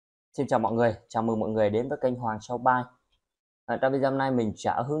Xin chào mọi người, chào mừng mọi người đến với kênh Hoàng Sau Bài. Trong video hôm nay mình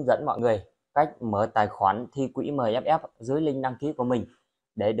sẽ hướng dẫn mọi người cách mở tài khoản thi quỹ MFF dưới link đăng ký của mình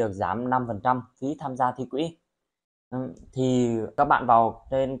để được giảm 5% phí tham gia thi quỹ. Thì các bạn vào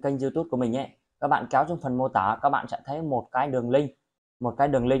trên kênh YouTube của mình ấy, các bạn kéo xuống phần mô tả, các bạn sẽ thấy một cái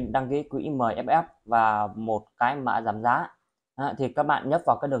đường link đăng ký quỹ MFF và một cái mã giảm giá. Thì các bạn nhấp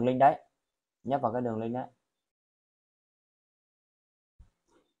vào cái đường link đấy,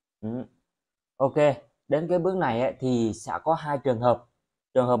 Ok, đến cái bước này ấy, thì sẽ có hai trường hợp.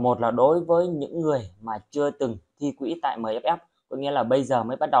 Trường hợp một là đối với những người mà chưa từng thi quỹ tại MFF, có nghĩa là bây giờ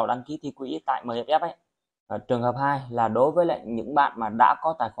mới bắt đầu đăng ký thi quỹ tại MFF ấy. Trường hợp 2 là đối với lại những bạn mà đã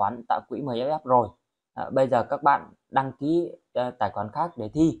có tài khoản tại quỹ MFF rồi. Bây giờ các bạn đăng ký tài khoản khác để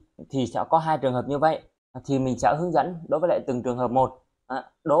thi thì sẽ có hai trường hợp như vậy. Thì mình sẽ hướng dẫn đối với lại từng trường hợp một.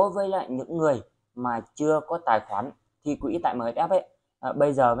 Đối với lại những người mà chưa có tài khoản thi quỹ tại MFF ấy,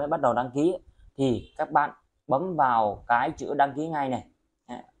 bây giờ mới bắt đầu đăng ký thì các bạn bấm vào cái chữ đăng ký ngay này,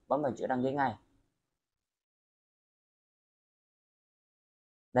 bấm vào chữ đăng ký ngay.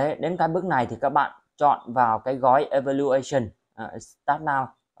 Đấy, đến cái bước này thì các bạn chọn vào cái gói evaluation, start now,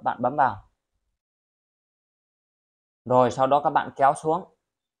 các bạn bấm vào. Rồi sau đó các bạn kéo xuống.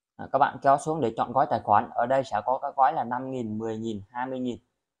 Các bạn kéo xuống để chọn gói tài khoản. Ở đây sẽ có các gói là 5.000, 10.000, 20.000,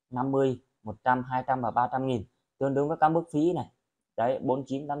 50, 100, 200 và 300.000, tương đương với các mức phí này. Đấy,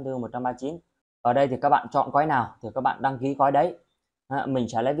 49, 84, 139. Ở đây thì các bạn chọn gói nào thì các bạn đăng ký gói đấy. Mình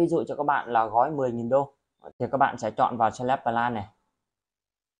sẽ lấy ví dụ cho các bạn là gói 10.000 đô. Thì các bạn sẽ chọn vào select plan này.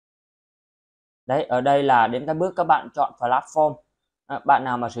 Đấy, ở đây là đến cái bước các bạn chọn platform. Bạn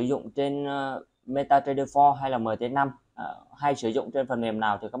nào mà sử dụng trên MetaTrader 4 hay là MT5, hay sử dụng trên phần mềm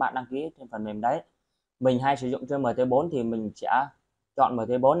nào thì các bạn đăng ký trên phần mềm đấy. Mình hay sử dụng trên MT4 thì mình sẽ chọn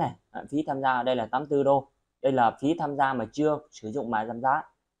MT4 này. Phí tham gia ở đây là 84 đô. Đây là phí tham gia mà chưa sử dụng mã giảm giá.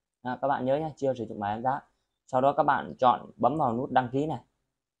 Các bạn nhớ nhé, chưa sử dụng mã giảm giá. Sau đó các bạn chọn bấm vào nút đăng ký này.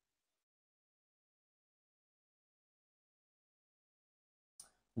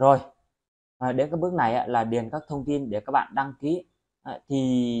 Rồi, đến cái bước này là điền các thông tin để các bạn đăng ký.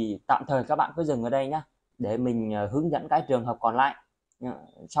 Thì tạm thời các bạn cứ dừng ở đây nhé, để mình hướng dẫn cái trường hợp còn lại.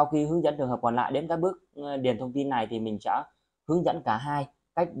 Sau khi hướng dẫn trường hợp còn lại đến cái bước điền thông tin này thì mình sẽ hướng dẫn cả hai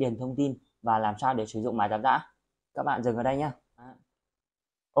cách điền thông tin và làm sao để sử dụng mã giảm giá. Các bạn dừng ở đây nhé.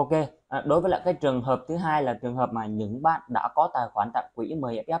 Ok, đối với lại cái trường hợp thứ hai là trường hợp mà những bạn đã có tài khoản tại quỹ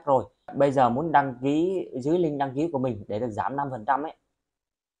MFF rồi, bây giờ muốn đăng ký dưới link đăng ký của mình để được giảm 5% ấy,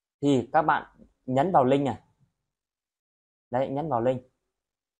 thì các bạn nhấn vào link này. Đấy, nhấn vào link.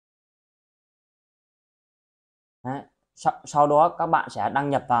 Đấy. Sau đó các bạn sẽ đăng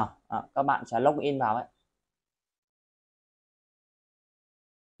nhập vào, các bạn sẽ login vào ấy.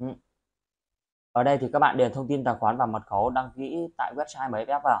 Ở đây thì các bạn điền thông tin tài khoản và mật khẩu đăng ký tại website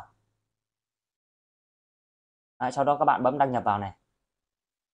MFF vào. Sau đó các bạn bấm đăng nhập vào này.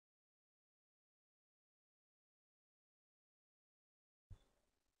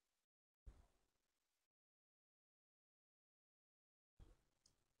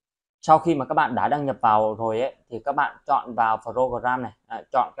 Sau khi mà các bạn đã đăng nhập vào rồi ấy, thì các bạn chọn vào program này,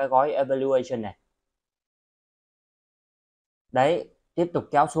 chọn cái gói evaluation này. Đấy, tiếp tục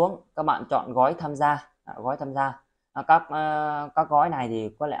kéo xuống, các bạn chọn gói tham gia, các gói này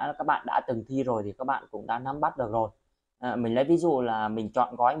thì có lẽ là các bạn đã từng thi rồi thì các bạn cũng đã nắm bắt được rồi. Mình lấy ví dụ là mình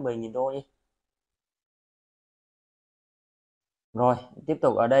chọn gói 10.000 đô đi. Rồi, tiếp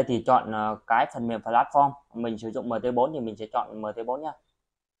tục ở đây thì chọn cái phần mềm platform. Mình sử dụng MT4 thì mình sẽ chọn MT4 nhé.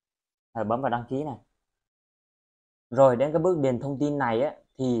 Bấm vào đăng ký này. Rồi đến cái bước điền thông tin này ấy,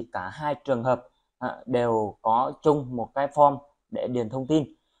 thì cả hai trường hợp đều có chung một cái form để điền thông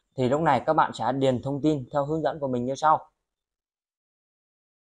tin. Thì lúc này các bạn sẽ điền thông tin theo hướng dẫn của mình như sau.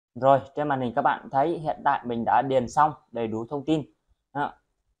 Rồi, trên màn hình các bạn thấy hiện tại mình đã điền xong đầy đủ thông tin.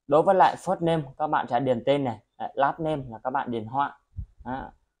 Đối với lại first name các bạn sẽ điền tên này, last name là các bạn điền họ.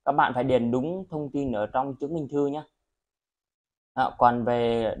 Các bạn phải điền đúng thông tin ở trong chứng minh thư nhé. Còn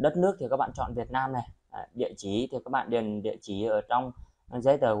về đất nước thì các bạn chọn Việt Nam này. Địa chỉ thì các bạn điền địa chỉ ở trong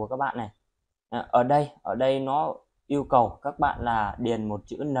giấy tờ của các bạn này. Ở đây nó yêu cầu các bạn là điền một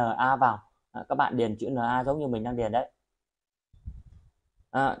chữ NA vào. Các bạn điền chữ NA giống như mình đang điền đấy.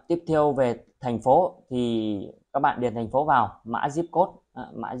 Tiếp theo về thành phố thì các bạn điền thành phố vào, mã zip code.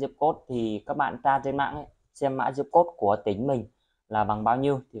 Mã zip code thì các bạn tra trên mạng ấy, xem mã zip code của tỉnh mình là bằng bao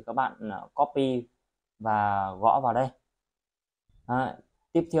nhiêu thì các bạn copy và gõ vào đây.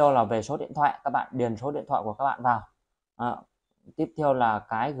 Tiếp theo là về số điện thoại, các bạn điền số điện thoại của các bạn vào. Tiếp theo là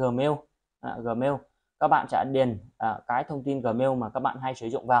cái Gmail. Gmail các bạn sẽ điền cái thông tin Gmail mà các bạn hay sử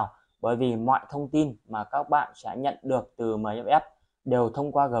dụng vào, bởi vì mọi thông tin mà các bạn sẽ nhận được từ MFF đều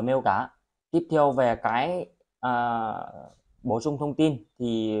thông qua Gmail cả. Tiếp theo về cái bổ sung thông tin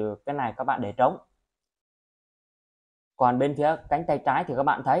thì cái này các bạn để trống. Còn bên phía cánh tay trái thì các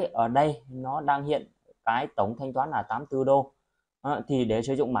bạn thấy ở đây nó đang hiện cái tổng thanh toán là 84 đô. Thì để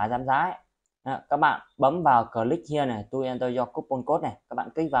sử dụng mã giảm giá ấy, các bạn bấm vào click here này, to enter your coupon code này, các bạn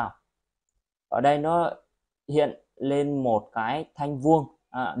kích vào. Ở đây nó hiện lên một cái thanh vuông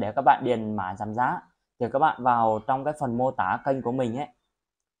để các bạn điền mã giảm giá. Thì các bạn vào trong cái phần mô tả kênh của mình ấy.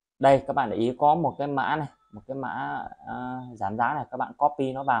 Đây các bạn để ý có một cái mã này, một cái mã giảm giá này, các bạn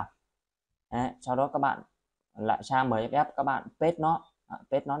copy nó vào. Đấy, sau đó các bạn lại sang MFF, các bạn paste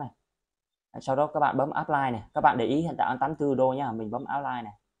nó này. Sau đó các bạn bấm apply này, các bạn để ý hiện tại 84 đô nhá, mình bấm apply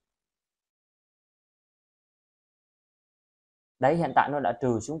này. Đấy, hiện tại nó đã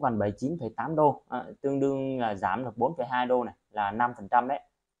trừ xuống còn 79,8 đô, tương đương là giảm được 4,2 đô này, là 5% đấy.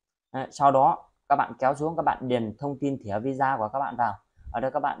 Sau đó các bạn kéo xuống, các bạn điền thông tin thẻ visa của các bạn vào. Ở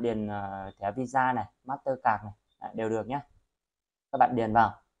đây các bạn điền thẻ visa này, Mastercard này, đều được nhé. Các bạn điền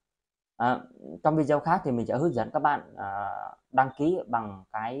vào. Trong video khác thì mình sẽ hướng dẫn các bạn đăng ký bằng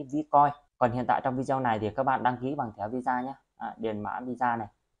cái ví coi. Còn hiện tại trong video này thì các bạn đăng ký bằng thẻ visa nhé. Điền mã visa này,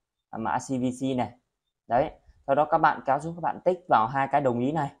 mã CVC này. Đấy. Sau đó các bạn kéo xuống, các bạn tích vào hai cái đồng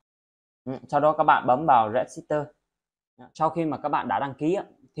ý này. Sau đó các bạn bấm vào register. Sau khi mà các bạn đã đăng ký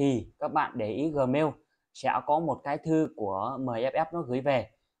thì các bạn để ý Gmail sẽ có một cái thư của MFF nó gửi về.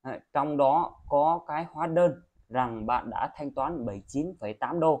 Trong đó có cái hóa đơn rằng bạn đã thanh toán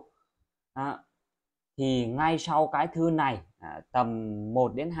 79,8 đô. Thì ngay sau cái thư này tầm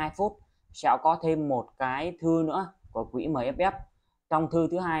 1 đến 2 phút sẽ có thêm một cái thư nữa của quỹ MFF. Trong thư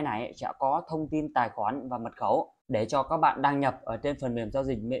thứ hai này sẽ có thông tin tài khoản và mật khẩu để cho các bạn đăng nhập ở trên phần mềm giao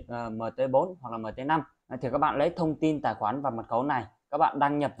dịch MT4 hoặc là MT5. Thì các bạn lấy thông tin tài khoản và mật khẩu này, các bạn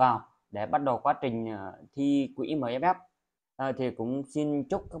đăng nhập vào để bắt đầu quá trình thi quỹ MFF. Thì cũng xin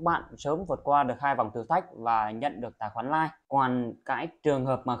chúc các bạn sớm vượt qua được 2 vòng thử thách và nhận được tài khoản like. Còn cái trường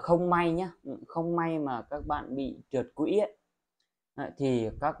hợp mà không may nhé, không may mà các bạn bị trượt quỹ ấy, thì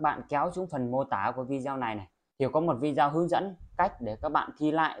các bạn kéo xuống phần mô tả của video này thì có một video hướng dẫn cách để các bạn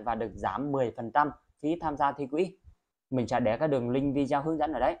thi lại và được giảm 10% phí tham gia thi quỹ. Mình sẽ để cái đường link video hướng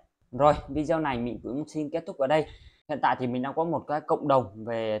dẫn ở đấy. Rồi, video này mình cũng xin kết thúc ở đây. Hiện tại thì mình đang có một cái cộng đồng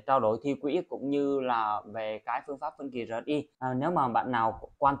về trao đổi thi quỹ cũng như là về cái phương pháp phân kỳ RSI. Nếu mà bạn nào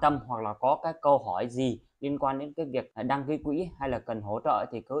quan tâm hoặc là có cái câu hỏi gì liên quan đến cái việc đăng ký quỹ hay là cần hỗ trợ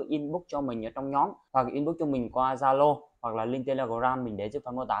thì cứ inbox cho mình ở trong nhóm, hoặc inbox cho mình qua Zalo hoặc là link Telegram mình để dưới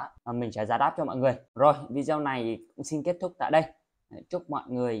phần mô tả. Mình sẽ giải đáp cho mọi người. Rồi, video này cũng xin kết thúc tại đây. Chúc mọi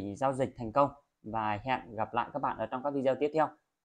người giao dịch thành công và hẹn gặp lại các bạn ở trong các video tiếp theo.